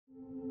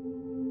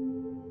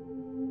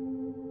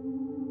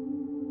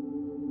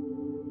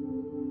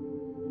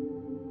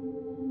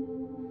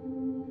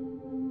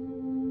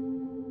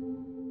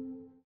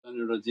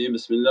Rajeem.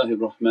 Bismillahir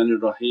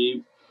Rahmanir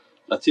Raheem.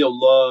 Ati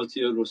Allah,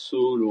 Ati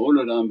Rasul, wa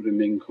ulul amri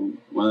minkum.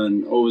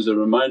 And always a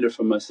reminder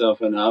for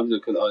myself, and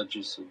abdukal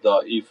ajiz,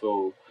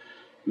 da'if,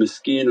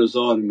 miskeen,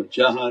 zalim,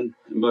 jahal.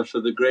 But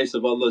for the grace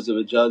of Allah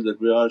that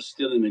we are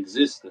still in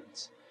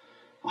existence.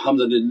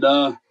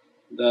 Alhamdulillah,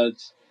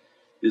 that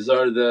these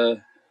are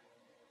the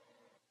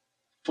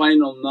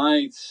final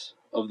nights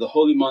of the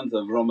holy month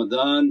of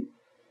Ramadan,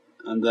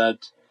 and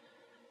that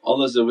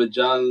Allah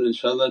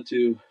inshaAllah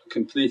to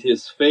complete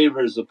His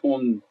favours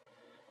upon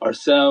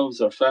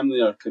ourselves, our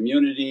family, our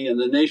community and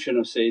the nation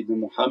of Sayyidina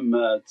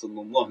Muhammad,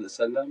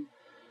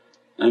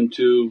 and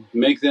to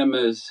make them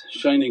as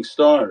shining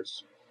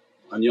stars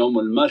on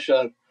Yawmul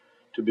Mashar,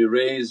 to be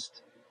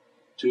raised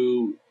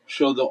to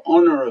show the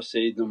honour of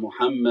Sayyidina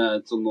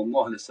Muhammad.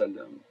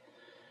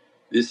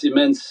 This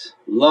immense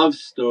love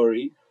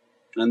story,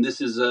 and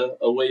this is a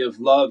way of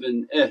love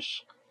and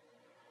ishq.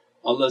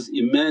 Allah's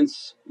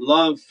immense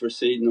love for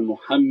Sayyidina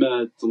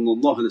Muhammad,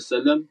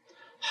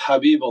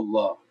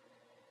 Habibullah.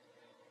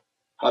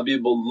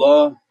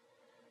 Habibullah,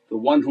 the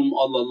one whom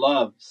Allah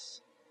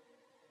loves,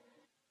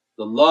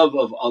 the love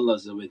of Allah,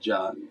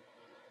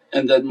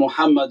 and that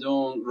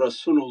Muhammadun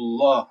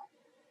Rasulullah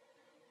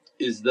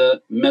is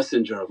the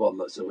messenger of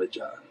Allah.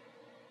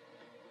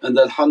 And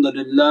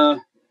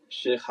alhamdulillah,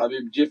 Shaykh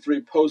Habib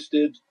Jifri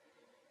posted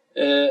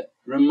a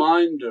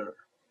reminder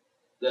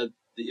that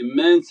the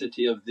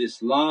immensity of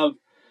this love,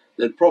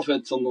 that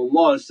Prophet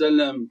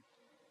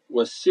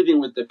was sitting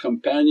with the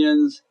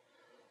companions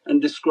and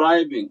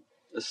describing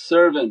a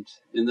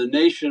servant in the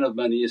nation of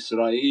Bani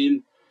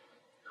Israel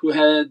who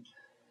had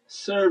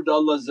served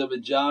Allah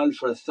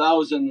for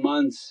 1,000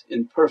 months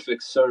in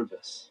perfect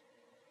service.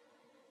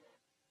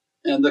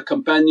 And the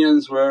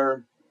companions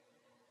were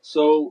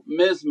so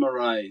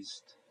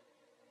mesmerized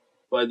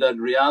by that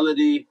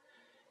reality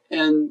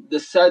and the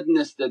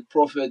sadness that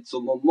Prophet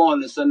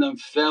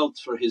felt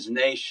for his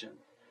nation.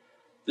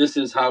 This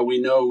is how we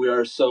know we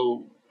are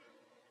so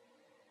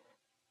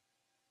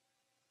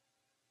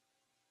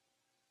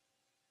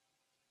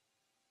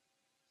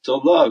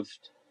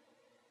loved,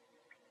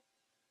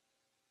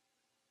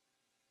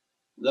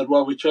 that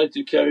while we try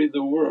to carry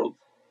the world,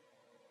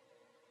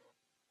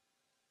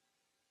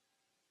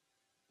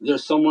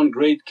 there's someone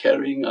great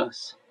carrying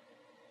us.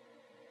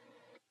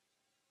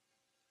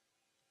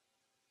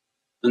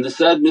 And the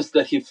sadness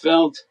that he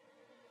felt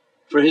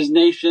for his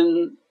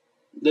nation,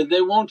 that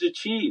they won't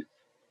achieve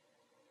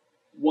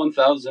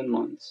 1,000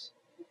 months.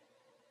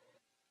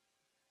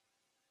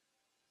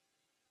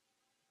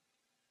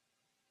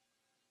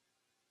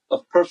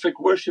 Of perfect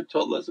worship to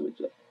Allah.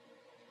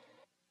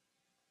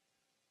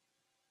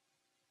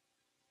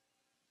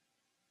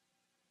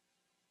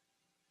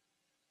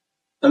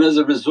 And as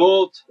a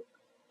result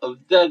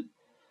of that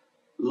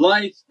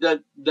light,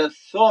 that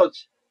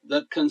thought,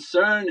 that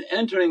concern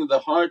entering the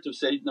heart of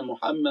Sayyidina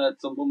Muhammad,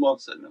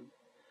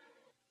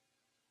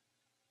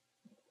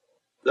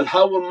 that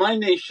how will my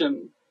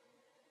nation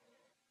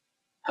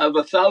have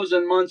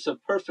 1,000 months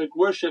of perfect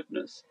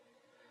worshipness,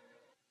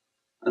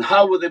 and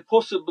how will they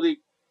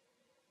possibly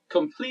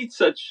complete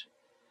such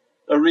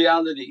a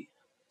reality,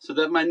 so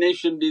that my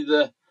nation be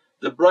the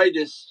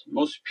brightest,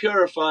 most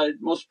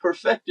purified, most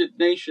perfected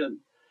nation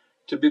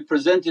to be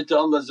presented to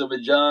Allah.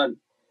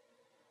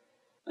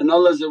 And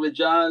Allah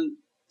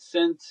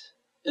sent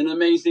an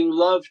amazing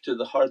love to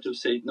the heart of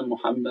Sayyidina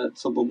Muhammad,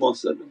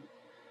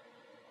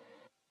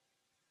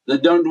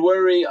 that, "Don't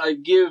worry, I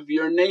give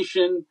your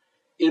nation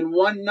in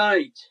one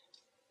night,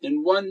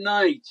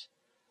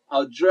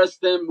 I'll dress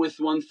them with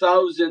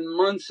 1,000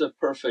 months of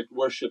perfect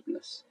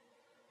worshipness."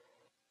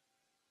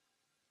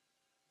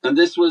 And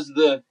this was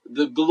the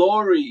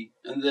glory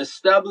and the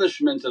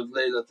establishment of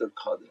Laylatul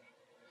Qadr,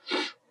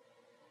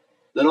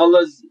 that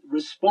Allah's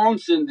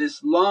response in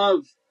this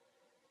love.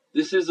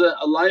 This is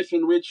a life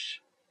in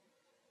which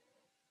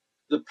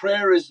the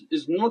prayer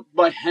is not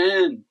by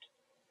hand,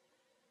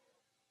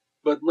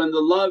 but when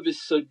the love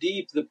is so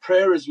deep, the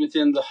prayer is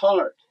within the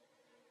heart.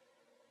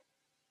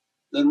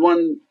 Then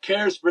one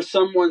cares for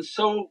someone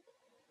so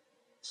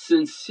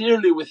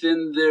sincerely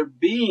within their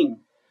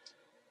being,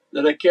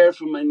 that I care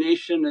for my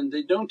nation and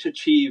they don't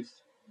achieve,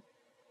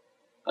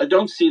 I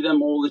don't see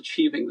them all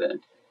achieving that.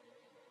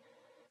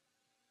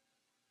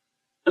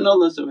 And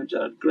Allah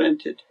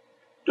granted,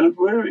 "Don't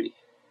worry,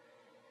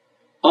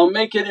 I'll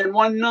make it in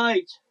one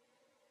night.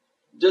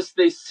 Just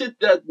they sit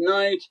that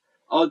night,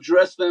 I'll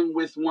dress them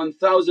with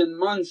 1,000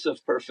 months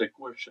of perfect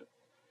worship."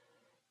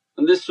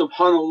 And this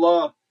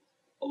subhanallah,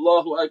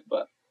 Allahu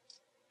Akbar.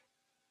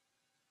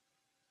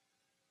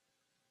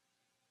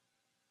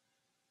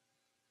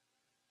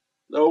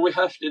 All we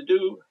have to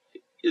do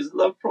is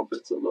love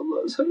Prophet.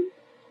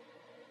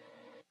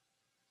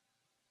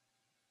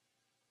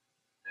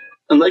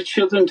 And like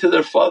children to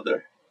their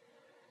father,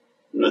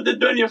 not the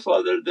dunya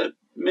father that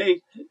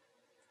may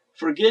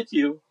forget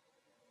you,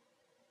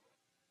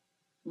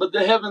 but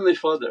the heavenly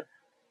Father.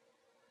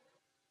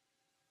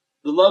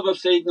 The love of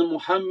Sayyidina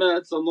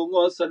Muhammad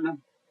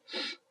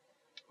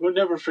who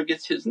never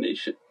forgets his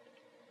nation,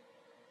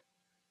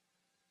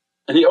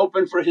 and he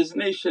opened for his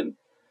nation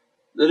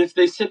that if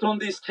they sit on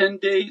these 10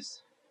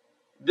 days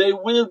they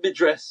will be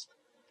dressed.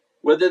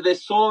 Whether they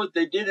saw it,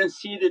 they didn't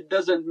see it, it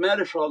doesn't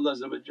matter for Allah.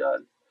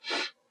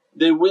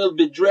 They will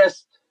be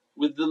dressed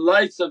with the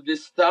lights of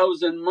this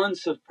 1000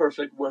 months of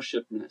perfect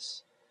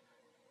worshipness.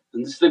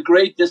 And this is the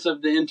greatness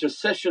of the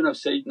intercession of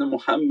Sayyidina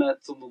Muhammad.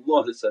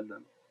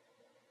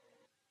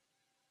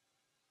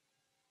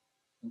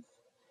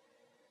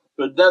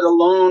 But that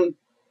alone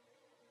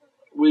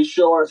we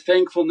show our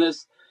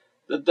thankfulness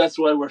that that's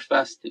why we're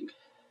fasting.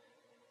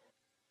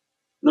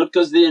 Not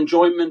because the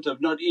enjoyment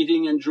of not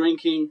eating and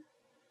drinking,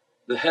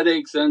 the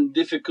headaches and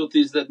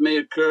difficulties that may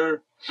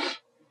occur,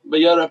 but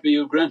Ya Rabbi,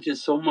 you granted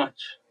so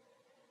much.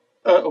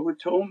 I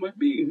would show my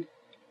being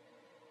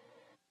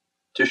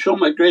to show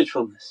my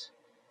gratefulness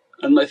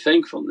and my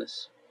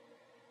thankfulness,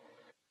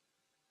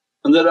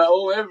 and that I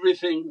owe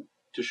everything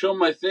to show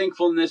my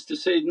thankfulness to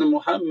Sayyidina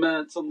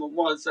Muhammad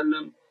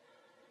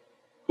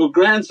who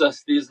grants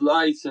us these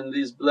lights and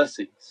these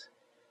blessings,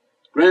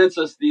 grants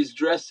us these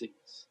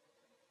dressings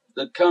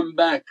that come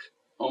back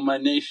on my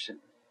nation.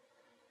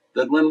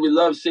 That when we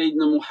love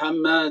Sayyidina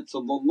Muhammad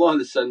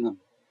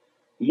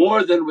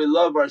more than we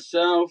love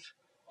ourselves,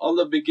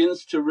 Allah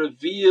begins to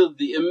reveal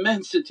the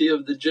immensity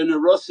of the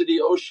generosity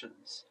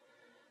oceans,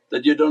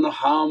 that you don't know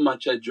how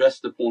much I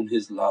dressed upon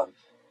His love.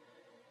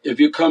 If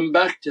you come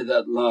back to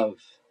that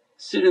love,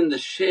 sit in the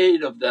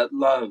shade of that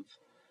love,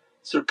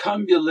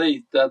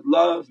 circumambulate that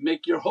love,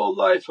 make your whole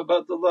life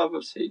about the love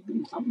of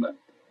Sayyidina Muhammad.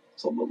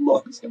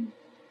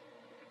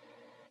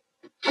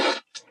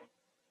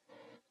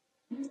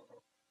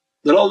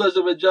 That Allah's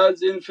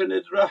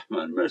infinite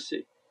rahmah and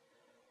mercy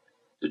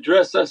to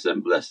dress us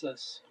and bless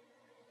us,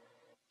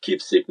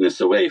 keep sickness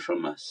away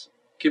from us,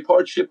 keep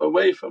hardship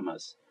away from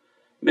us,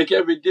 make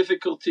every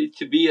difficulty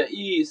to be at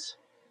ease,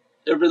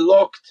 every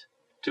locked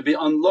to be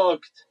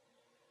unlocked,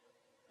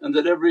 and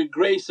that every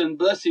grace and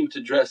blessing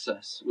to dress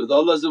us with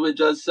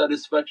Allah's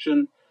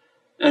satisfaction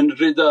and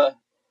rida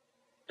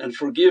and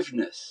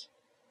forgiveness.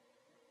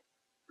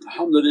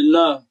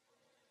 Alhamdulillah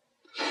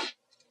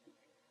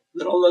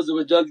that Allah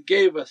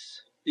gave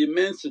us the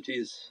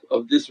immensities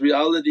of this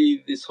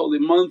reality, this holy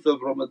month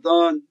of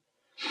Ramadan,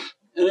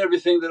 and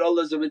everything that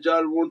Allah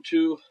want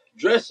to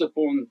dress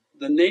upon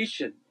the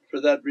nation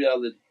for that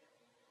reality.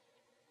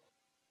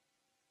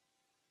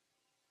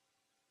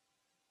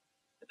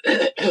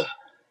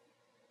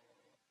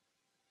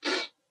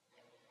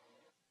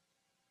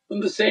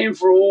 And the same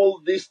for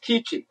all these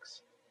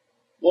teachings,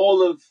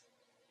 all of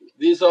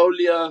these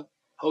awliya,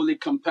 holy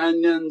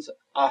companions,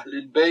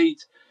 Ahlul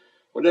Bayt,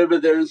 whatever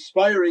they're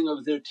inspiring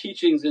of their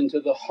teachings into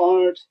the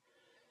heart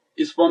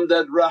is from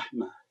that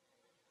rahmah.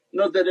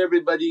 Not that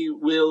everybody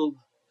will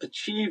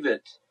achieve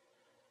it,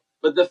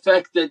 but the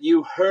fact that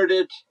you heard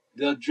it,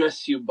 they'll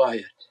dress you by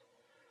it,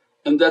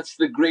 and that's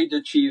the great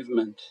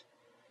achievement.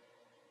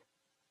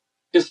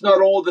 It's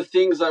not all the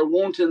things I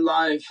want in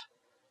life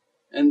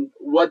and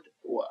what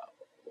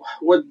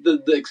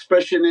the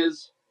expression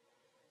is,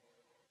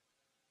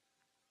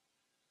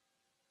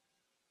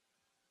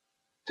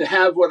 to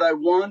have what I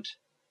want.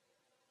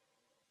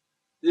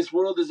 This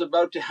world is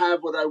about to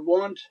have what I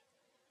want,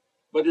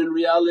 but in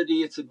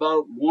reality it's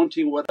about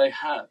wanting what I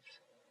have.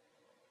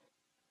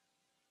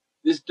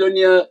 This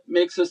dunya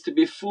makes us to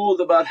be fooled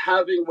about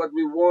having what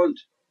we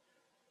want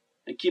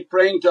and keep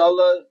praying to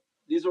Allah,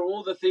 these are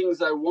all the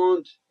things I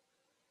want,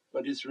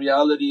 but its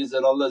reality is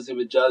that Allah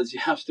you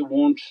have to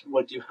want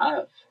what you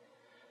have.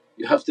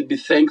 You have to be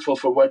thankful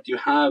for what you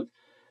have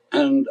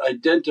and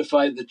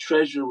identify the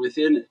treasure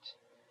within it.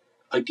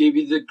 I gave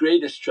you the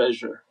greatest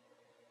treasure.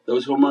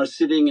 Those whom are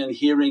sitting and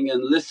hearing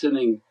and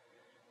listening,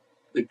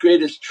 the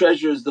greatest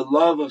treasure is the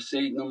love of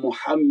Sayyidina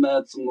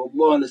Muhammad,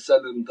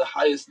 the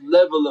highest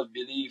level of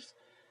belief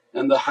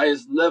and the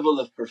highest level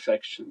of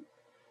perfection.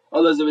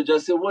 Allah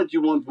said, what do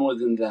you want more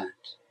than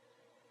that?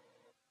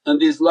 And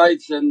these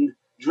lights and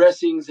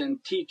dressings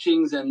and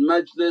teachings and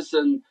majlis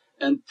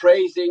and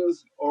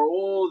praisings are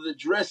all the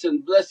dress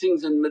and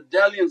blessings and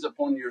medallions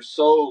upon your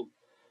soul.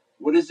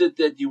 What is it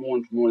that you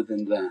want more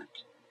than that?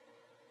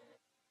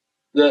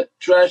 The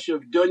trash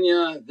of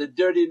dunya, the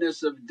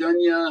dirtiness of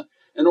dunya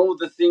and all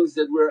the things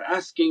that we're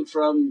asking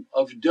from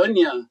of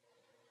dunya,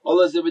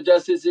 Allah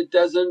says it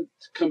doesn't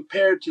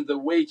compare to the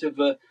weight of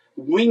a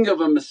wing of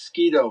a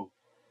mosquito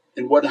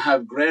in what I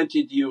have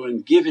granted you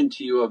and given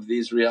to you of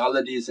these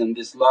realities and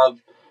this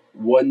love.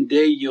 One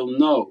day you'll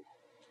know.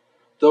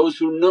 Those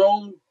who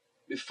know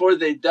before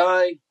they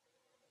die,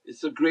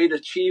 it's a great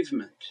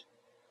achievement.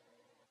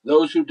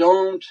 Those who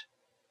don't,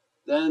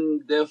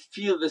 then they'll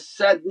feel the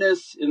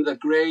sadness in the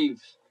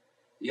grave.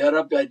 Ya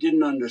Rabbi, I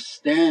didn't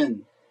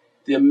understand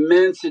the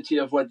immensity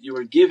of what you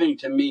were giving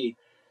to me.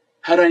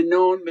 Had I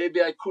known,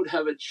 maybe I could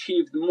have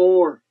achieved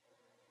more.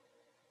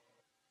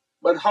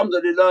 But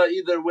alhamdulillah,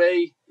 either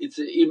way it's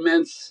an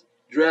immense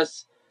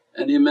dress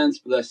and immense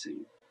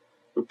blessing.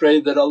 We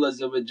pray that Allah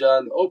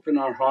open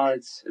our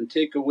hearts and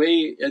take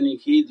away any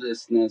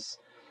heedlessness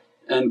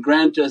and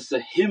grant us a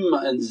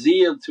himmah and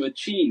zeal to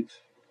achieve.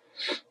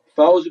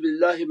 Fa'udhu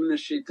billahi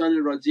minash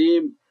shaitanir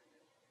rajeem.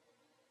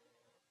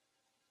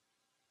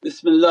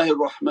 Bismillahir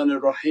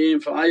Rahmanir Rahim.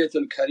 From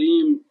Ayatul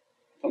Kareem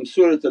from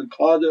Surah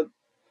Al-Qadr,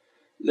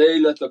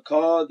 Laylatul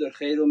Qadr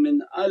khairum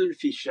min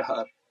alfee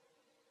shahr.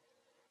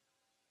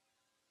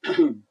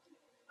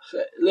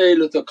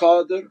 Laylatul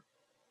Qadr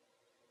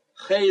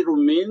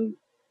khairum min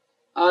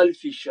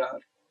alfee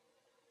shahr.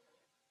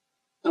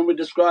 And we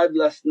described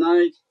last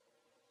night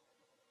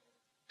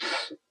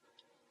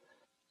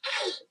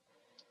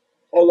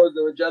Allah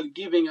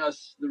giving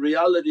us the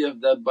reality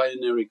of that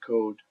binary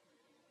code.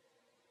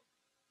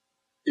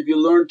 If you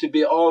learn to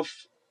be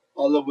off,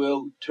 Allah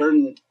will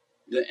turn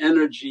the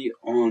energy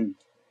on.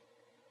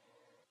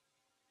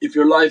 If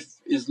your life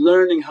is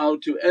learning how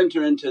to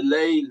enter into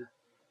layl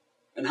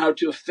and how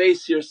to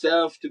efface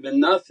yourself to be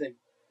nothing,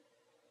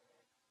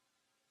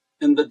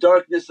 in the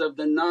darkness of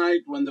the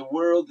night when the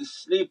world is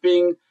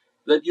sleeping,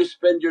 that you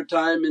spend your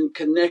time in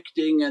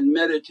connecting and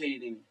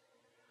meditating.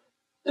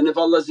 And if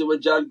Allah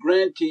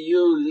grant to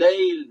you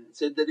layl,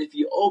 said that if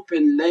you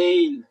open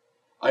layl,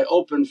 I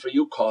open for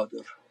you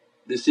qadr.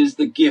 This is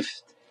the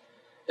gift.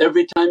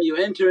 Every time you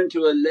enter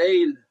into a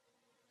layl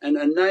and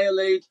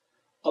annihilate,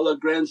 Allah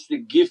grants the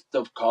gift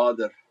of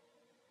qadr.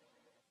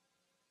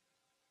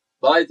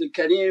 Ayatul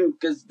Kareem,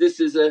 because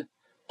this is a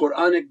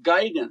Quranic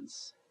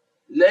guidance,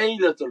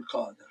 Laylatul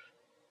Qadr,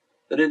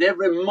 that at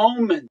every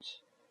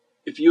moment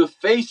if you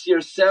face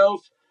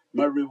yourself,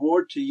 my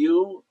reward to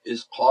you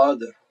is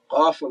qadr.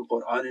 Qaf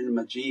al-Qur'an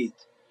al-Majid.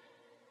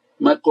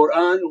 My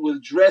Qur'an will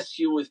dress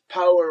you with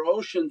power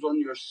oceans on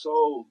your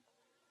soul.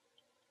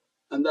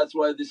 And that's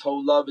why this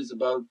whole love is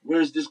about,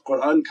 where's this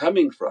Qur'an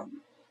coming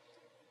from?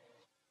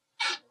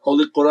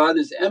 Holy Qur'an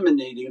is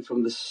emanating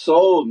from the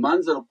soul,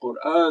 manzil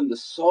Qur'an, the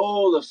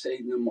soul of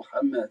Sayyidina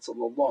Muhammad.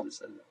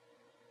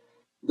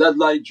 That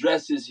light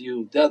dresses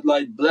you, that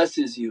light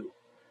blesses you.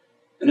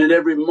 And at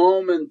every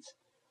moment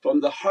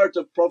from the heart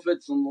of Prophet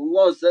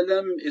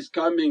is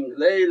coming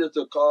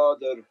Laylatul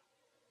Qadr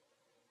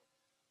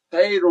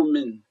khairum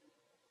min.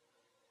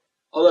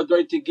 Allah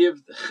going to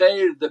give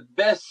khair, the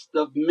best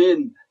of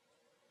min.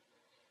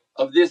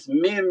 Of this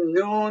mim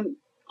noon,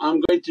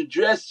 I'm going to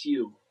dress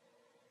you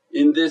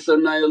in this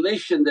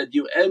annihilation that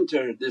you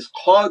enter, this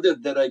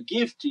qadr that I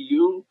give to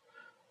you,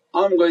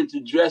 I'm going to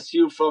dress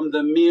you from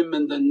the mim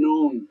and the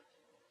noon,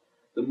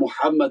 the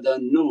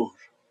Muhammadan nur.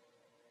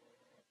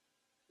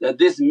 That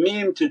this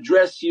mim to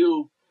dress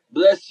you,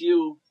 bless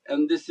you,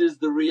 and this is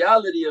the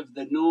reality of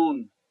the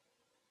noon.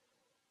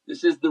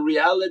 This is the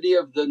reality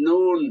of the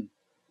noon.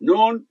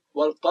 Noon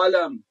wal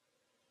qalam,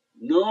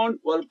 noon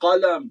wal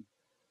qalam.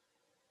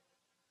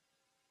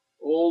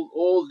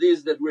 All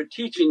these that we're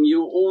teaching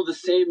you, all the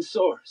same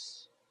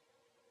source.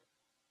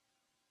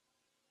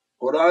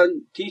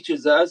 Qur'an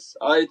teaches us,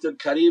 Ayatul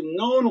Kareem,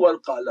 noon wal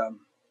qalam.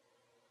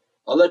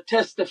 Allah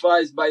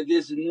testifies by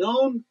this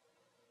noon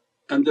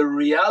and the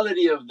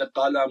reality of the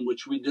qalam,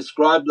 which we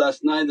described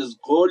last night as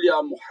Qul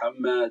ya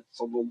Muhammad,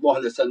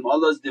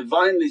 Allah's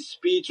Divinely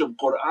speech of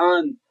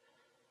Qur'an.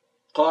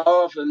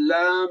 Qaf and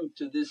lam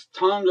to this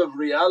tongue of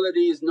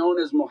reality is known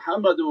as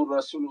Muhammadun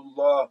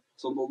Rasulullah.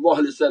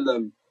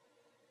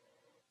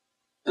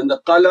 And the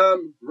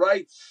qalam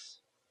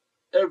writes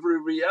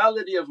every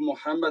reality of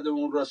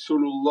Muhammadun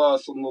Rasulullah.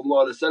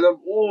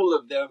 All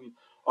of them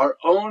are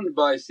owned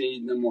by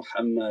Sayyidina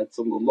Muhammad.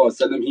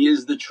 He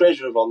is the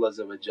treasure of Allah.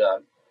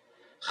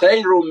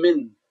 Khairum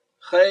min,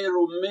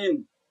 khairum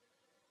min.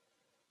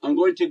 I'm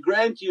going to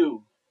grant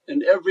you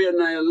in every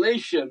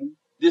annihilation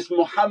this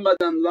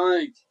Muhammadan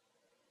light.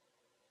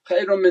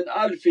 Khairum min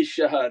alfee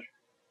shahr.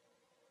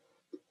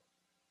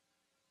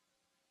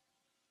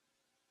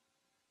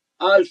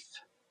 Alf,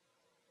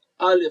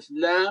 alif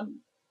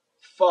lam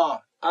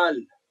fa,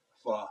 al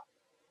fa,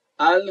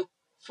 al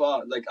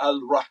fa like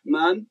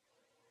al-Rahman,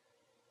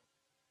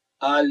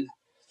 al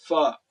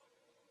fa.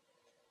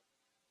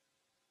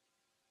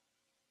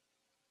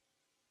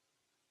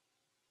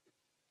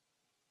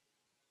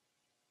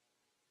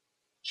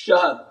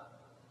 Shahr,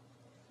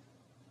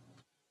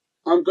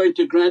 I'm going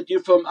to grant you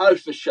from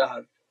alf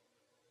shahr.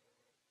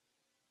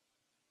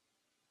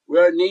 We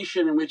are a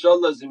nation in which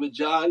Allah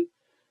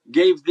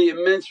gave the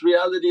immense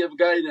reality of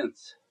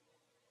guidance,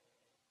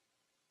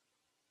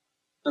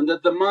 and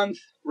that the month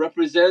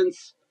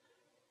represents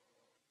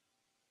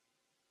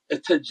a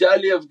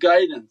tajalli of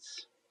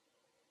guidance,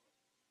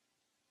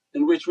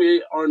 in which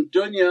we on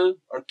dunya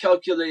are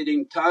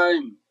calculating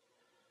time,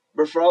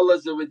 but for Allah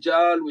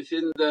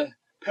within the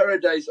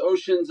paradise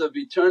oceans of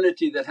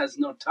eternity that has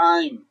no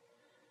time.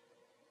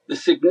 The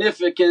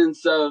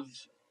significance of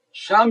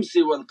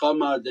Shamsi wal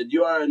Qamar, that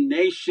you are a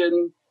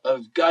nation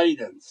of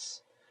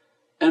guidance,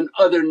 and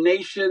other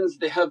nations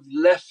they have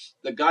left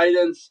the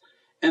guidance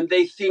and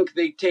they think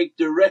they take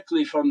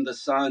directly from the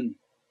sun,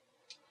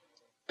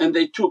 and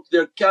they took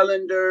their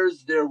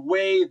calendars, their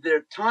way,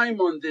 their time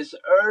on this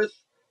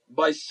earth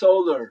by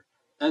solar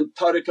and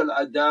tariq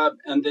al-adab,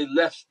 and they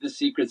left the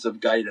secrets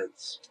of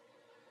guidance.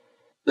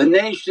 The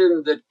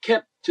nation that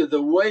kept to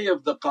the way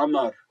of the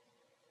qamar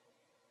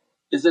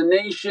is a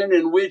nation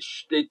in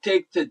which they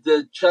take the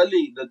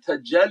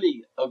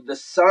tajalli of the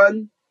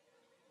sun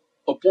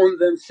upon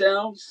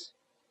themselves,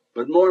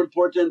 but more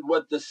important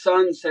what the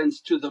sun sends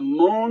to the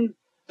moon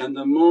and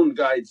the moon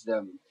guides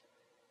them.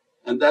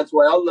 And that's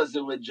why Allah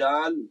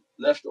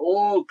left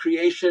all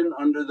creation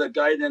under the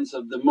guidance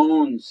of the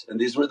moons, and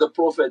these were the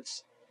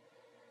Prophets.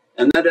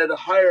 And that at a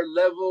higher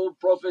level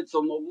Prophet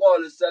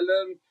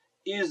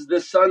is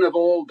the sun of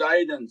all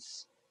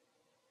guidance,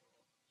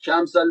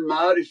 Shams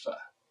al-Ma'rifah,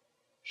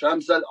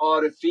 Shams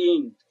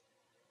al-Arifeen.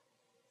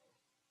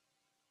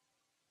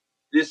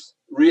 This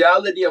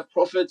reality of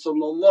Prophet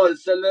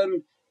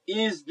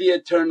is the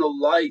eternal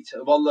light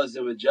of Allah,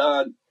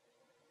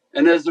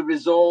 and as a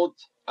result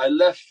I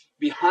left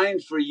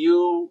behind for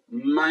you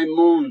my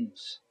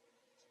moons.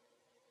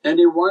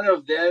 Any one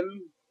of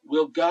them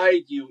will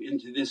guide you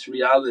into this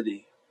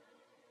reality.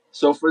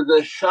 So for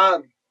the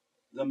shahr,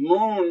 the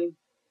moon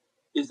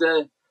is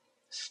a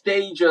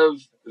stage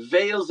of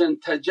veils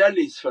and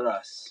tajallis for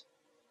us.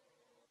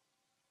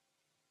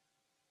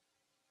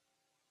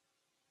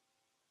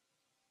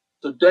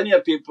 So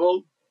dunya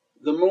people,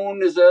 the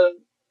moon is a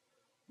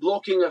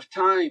blocking of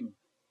time,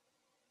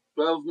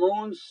 12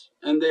 moons,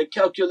 and they're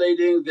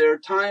calculating their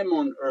time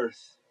on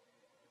earth.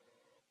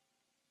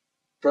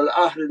 For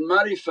al-Ahl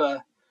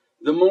al-Marifah,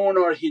 the moon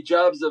are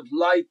hijabs of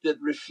light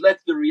that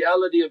reflect the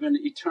reality of an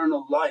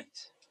eternal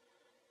light,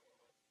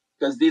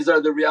 because these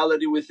are the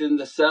reality within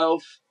the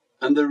self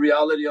and the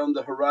reality on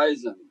the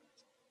horizon.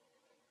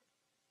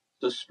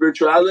 So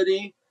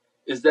spirituality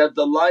is that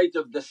the light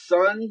of the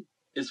sun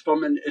is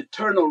from an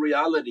eternal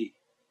reality.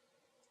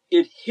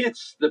 It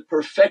hits the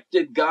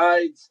perfected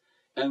guides,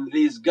 and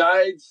these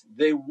guides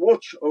they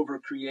watch over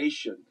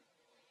creation.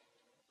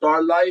 So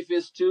our life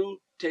is to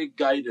take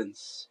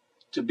guidance,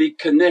 to be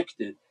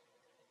connected.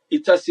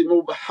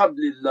 Itasimu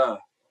bihablillah,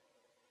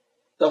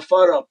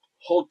 tafarraq,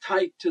 hold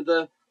tight to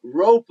the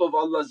rope of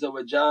Allah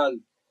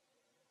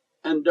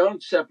and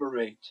don't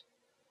separate.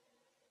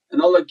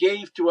 And Allah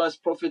gave to us,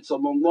 Prophet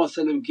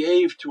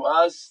gave to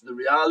us the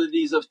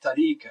realities of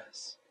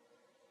tariqas,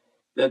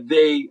 that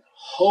they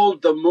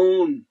hold the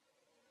moon,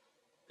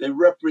 they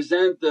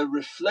represent the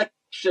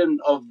reflection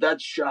of that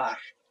shahr.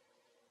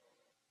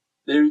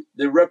 They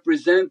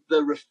represent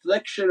the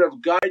reflection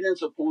of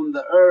guidance upon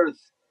the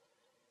earth.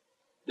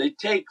 They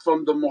take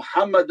from the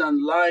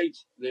Muhammadan light,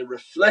 they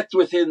reflect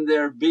within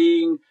their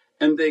being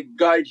and they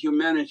guide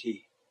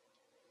humanity.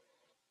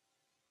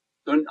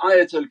 So in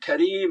Ayatul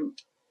Kareem,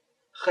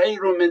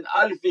 khairum min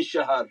alfee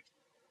shahr,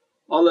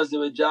 Allah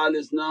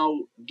is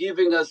now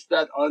giving us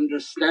that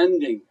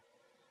understanding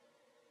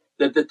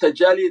that the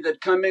tajalli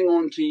that coming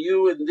onto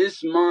you in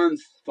this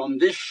month from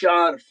this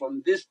shahr,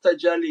 from this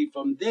tajalli,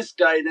 from this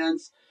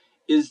guidance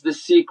is the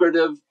secret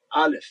of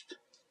alif.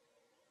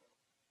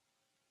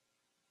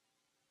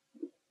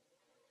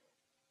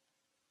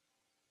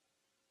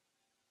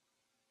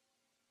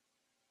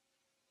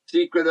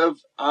 Secret of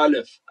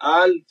alif,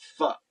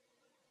 al-fa.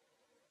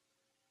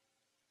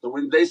 So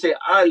when they say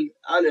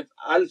alif,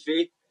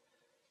 alfee,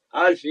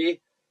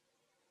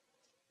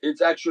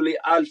 it's actually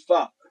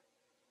al-fa.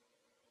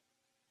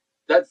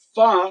 That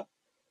fa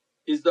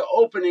is the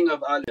opening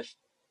of alif.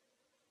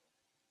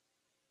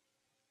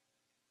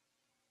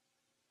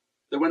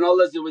 That when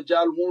Allah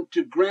want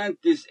to grant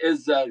this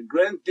izzah,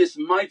 grant this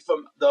might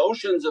from the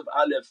oceans of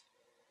alif,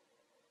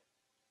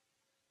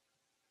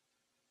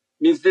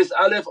 means this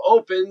alif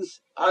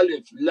opens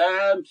alif,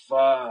 lam,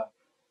 fa.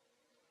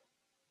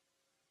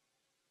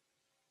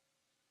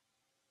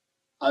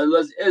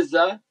 Allah's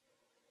izzah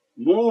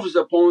moves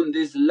upon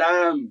this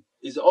lam,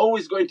 is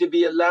always going to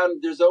be a lam,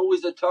 there's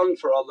always a tongue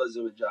for Allah,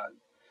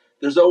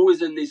 there's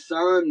always a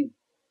lisan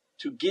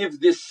to give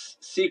this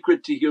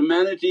secret to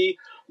humanity,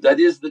 that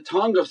is the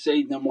tongue of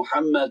Sayyidina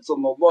Muhammad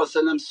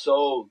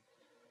soul.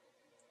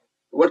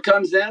 What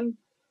comes then?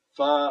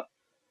 Fa.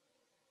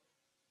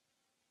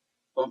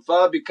 From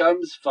fa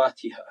becomes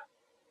Fatiha,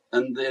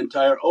 and the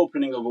entire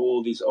opening of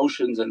all these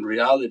oceans and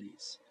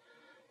realities.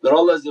 That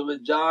Allah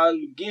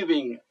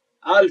giving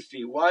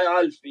alfee. Why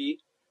alfee?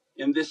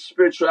 In this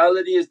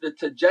spirituality is the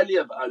tajalli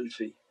of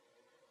alfee.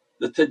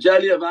 The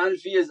tajalli of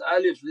alfee is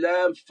alif,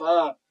 lam,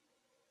 fa.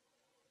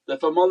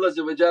 That from Allah's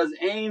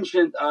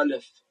ancient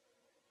alif,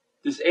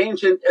 this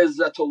ancient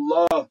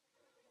izzatullah,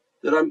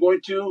 that I'm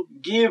going to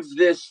give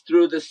this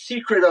through the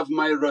secret of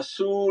my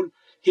Rasul,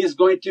 He's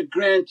going to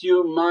grant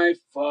you my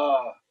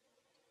fa.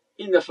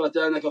 Inna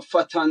fatanaka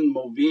fatan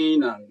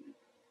mubinan.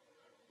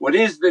 What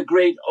is the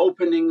great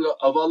opening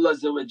of Allah?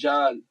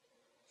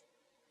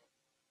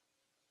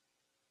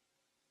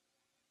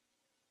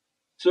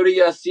 Surah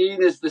Yasin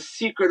is the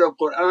secret of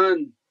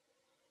Qur'an,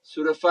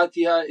 Surah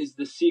Fatiha is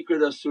the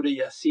secret of Surah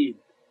Yasin.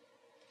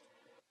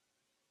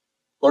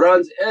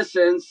 Qur'an's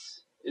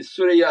essence is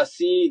Surah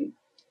Yasin.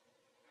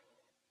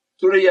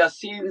 Surah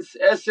Yasin's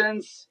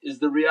essence is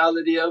the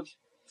reality of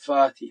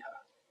Fatiha.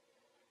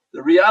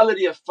 The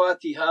reality of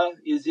Fatiha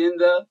is in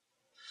the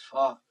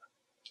fa,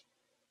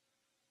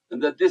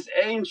 and that this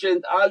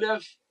ancient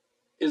alif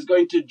is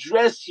going to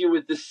dress you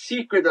with the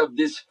secret of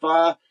this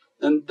fa.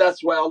 And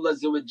that's why Allah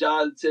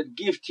said,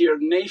 give to your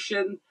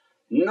nation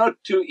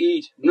not to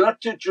eat, not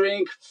to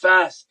drink,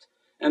 fast,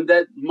 and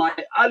that my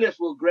alif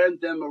will grant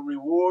them a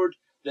reward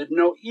that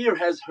no ear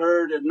has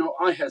heard and no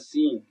eye has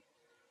seen.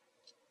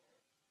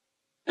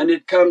 And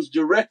it comes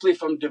directly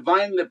from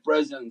Divinely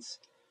Presence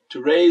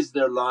to raise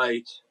their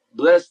light,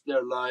 bless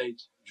their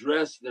light,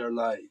 dress their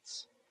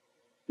lights.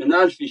 Min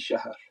alfee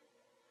shahr.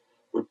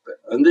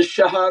 And this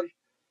shahr,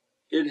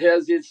 it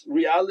has its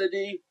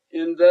reality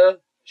in the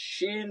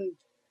shin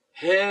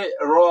he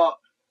ra.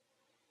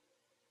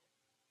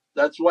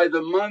 That's why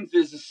the month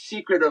is a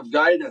secret of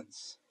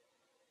guidance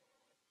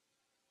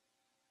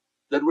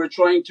that we're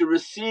trying to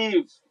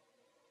receive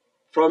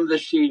from the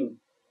shin,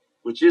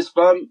 which is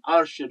from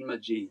Arsh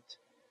al-Majid.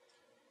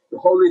 The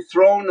holy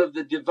throne of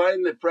the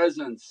Divinely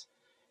Presence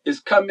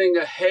is coming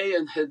a hay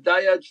and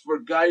hidayat for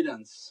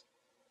guidance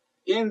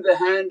in the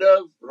hand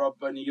of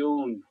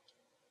Rabbaniyun.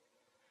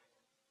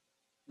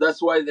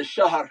 That's why the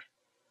shahr,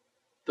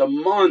 the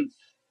month,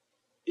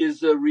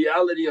 is a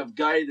reality of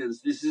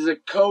guidance. This is a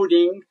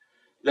coding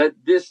that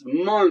this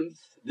month,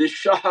 this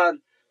shahr,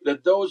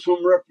 that those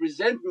whom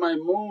represent my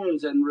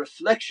moons and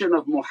reflection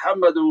of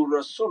Muhammadan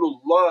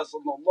Rasulullah,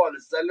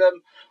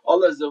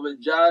 Allah's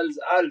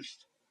alf,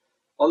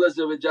 Allah's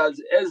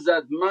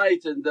izzat,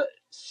 might, and the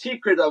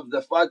secret of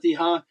the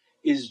Fatiha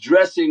is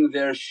dressing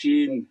their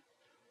sheen,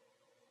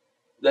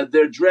 that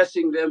they're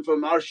dressing them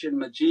from Arsh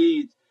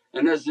al-Majid,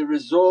 and as a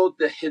result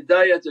the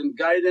hidayat and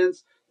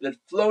guidance that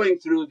flowing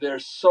through their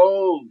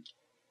soul.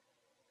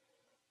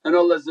 And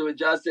Allah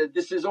said,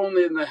 this is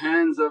only in the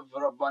hands of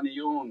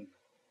Rabbaniyun.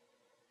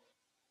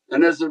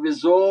 And as a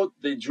result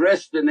they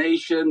dress the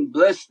nation,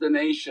 bless the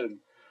nation.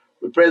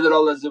 We pray that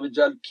Allah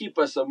keep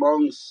us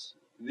amongst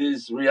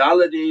these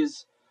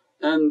realities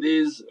and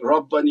these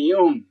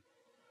Rabbaniyun,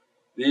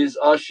 these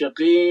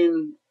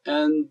ashiqeen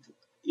and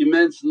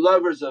immense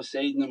lovers of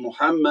Sayyidina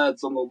Muhammad.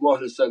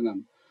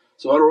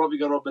 Subhana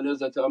rabbika rabbil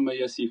izzati amma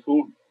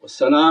yasifoon wa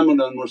salaamun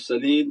al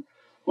mursaleen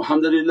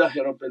walhamdulillahi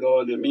rabbil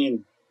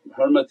alameen. Bi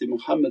hurmati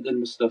Muhammadan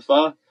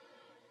Mustafa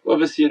wa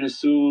bi siri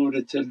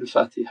Suratul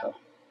Fatiha.